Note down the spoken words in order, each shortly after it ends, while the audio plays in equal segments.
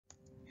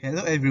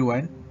Hello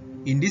everyone,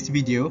 in this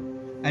video,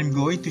 I'm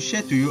going to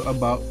share to you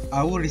about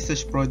our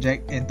research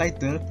project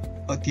entitled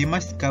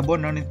Optimized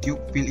Carbon Nanotube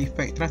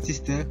Field-Effect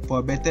Transistor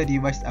for Better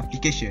Device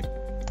Application.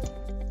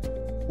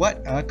 What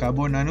are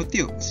carbon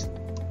nanotubes?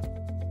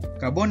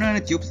 Carbon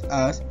nanotubes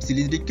are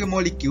cylindrical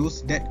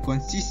molecules that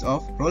consist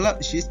of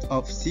roll-up sheets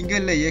of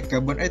single-layer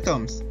carbon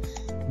atoms.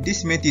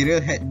 This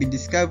material had been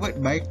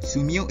discovered by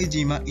Sumio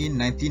Ijima in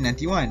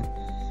 1991.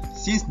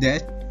 Since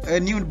then, a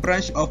new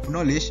branch of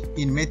knowledge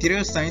in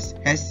material science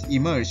has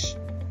emerged.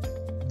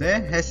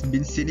 There has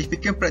been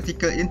significant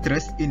practical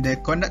interest in the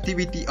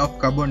conductivity of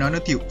carbon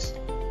nanotubes.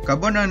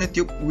 Carbon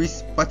nanotube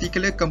with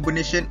particular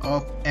combination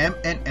of M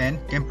and N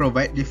can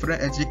provide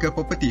different electrical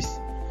properties.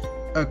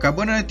 A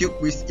carbon nanotube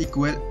with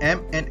equal M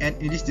and N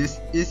indices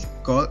is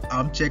called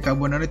armchair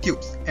carbon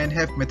nanotubes and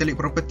have metallic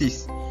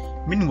properties.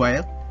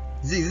 Meanwhile,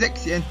 zigzag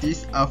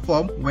CNTs are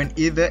formed when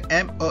either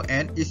M or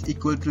N is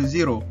equal to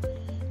 0.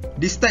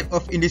 This type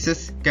of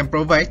indices can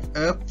provide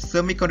a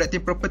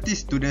semiconducting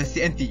properties to the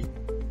CNT.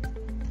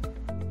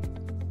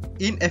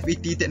 In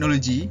FET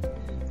technology,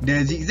 the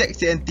zigzag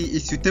CNT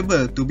is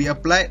suitable to be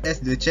applied as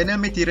the channel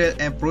material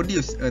and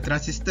produce a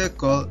transistor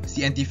called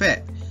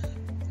CNTFET.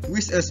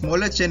 With a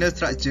smaller channel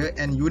structure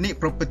and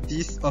unique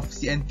properties of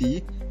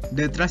CNT,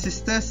 the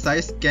transistor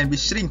size can be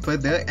shrink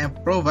further and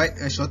provide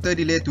a shorter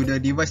delay to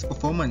the device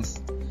performance.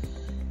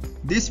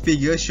 This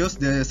figure shows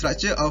the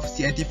structure of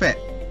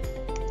CNTFET.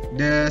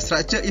 The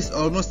structure is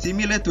almost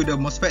similar to the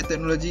MOSFET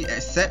technology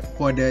except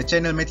for the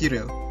channel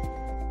material.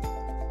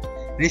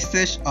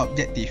 Research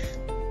objective.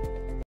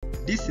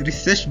 This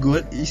research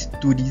goal is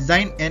to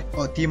design and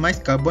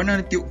optimize carbon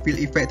nanotube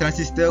field-effect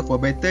transistor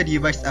for better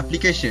device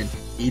application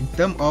in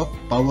terms of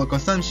power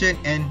consumption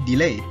and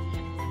delay.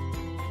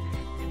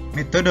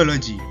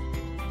 Methodology.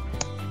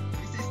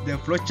 This is the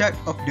flowchart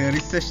of the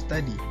research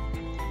study.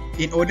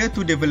 In order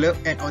to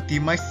develop and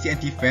optimize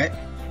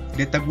CNTFET,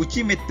 the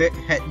Taguchi method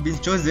had been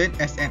chosen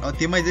as an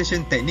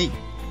optimization technique.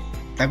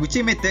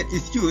 Taguchi method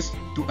is used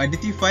to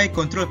identify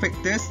control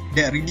factors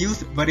that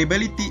reduce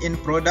variability in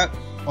product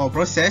or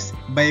process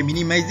by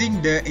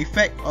minimizing the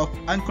effect of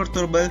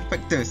uncontrollable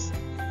factors.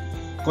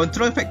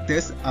 Control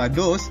factors are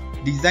those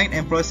design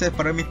and process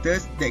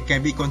parameters that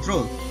can be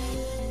controlled.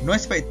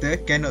 Noise factor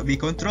cannot be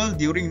controlled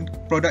during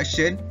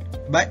production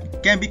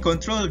but can be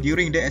controlled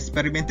during the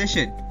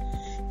experimentation.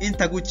 In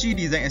Taguchi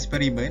design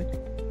experiment,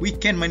 we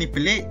can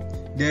manipulate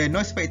the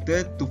noise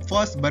factor to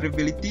force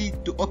variability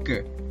to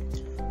occur.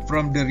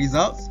 From the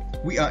results,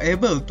 we are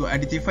able to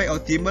identify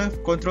optimal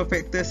control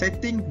factor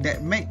setting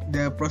that make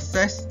the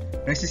process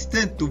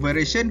resistant to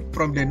variation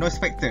from the noise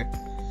factor.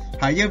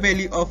 Higher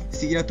value of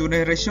signal to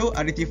noise ratio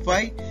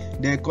identify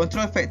the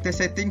control factor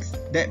settings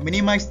that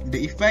minimize the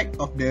effect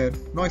of the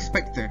noise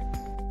factor.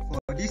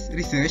 For this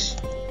research,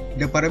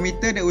 the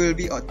parameters that will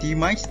be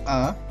optimized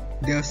are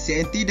the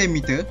CNT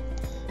diameter,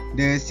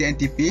 the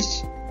CNT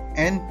pitch,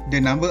 and the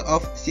number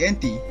of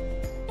CNT.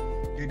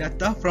 The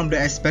data from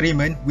the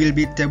experiment will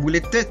be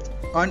tabulated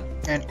on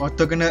an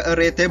orthogonal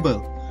array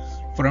table.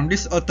 From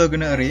this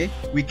orthogonal array,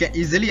 we can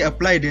easily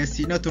apply the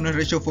signal-to-noise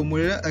ratio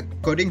formula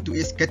according to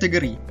its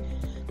category.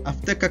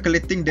 After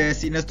calculating the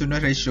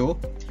signal-to-noise ratio,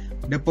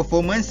 the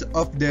performance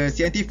of the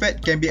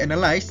CNTFET can be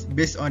analyzed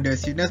based on the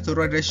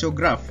signal-to-noise ratio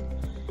graph.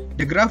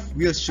 The graph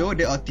will show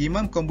the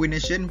optimum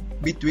combination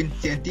between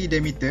CNT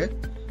diameter,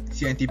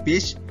 CNT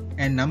pitch,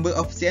 and number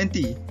of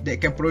CNT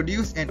that can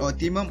produce an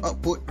optimum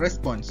output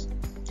response.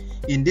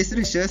 In this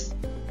research,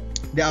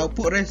 the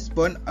output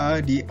response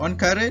are the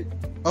on-current,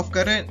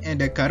 off-current, and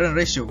the current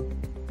ratio.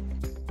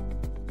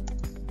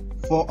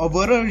 For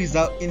overall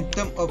result in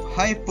terms of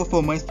high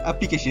performance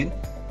application,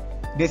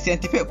 the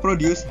CNTFET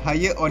produce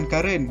higher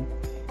on-current.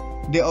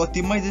 The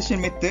optimization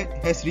method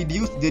has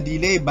reduced the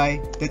delay by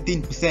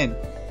 13%.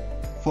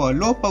 For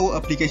low power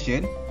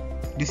application,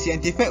 the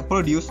CNTFET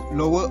produce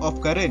lower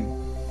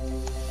off-current.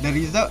 The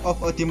result of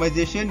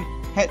optimization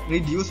had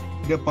reduced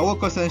the power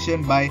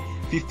consumption by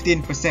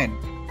 15%.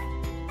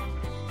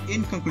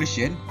 In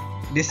conclusion,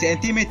 the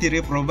CNT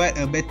material provide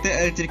a better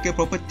electrical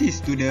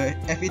properties to the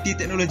FET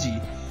technology.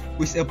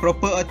 With a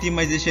proper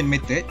optimization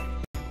method,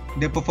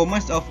 the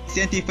performance of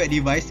CNTFET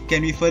device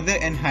can be further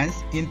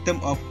enhanced in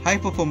terms of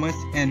high performance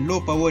and low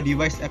power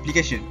device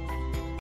application.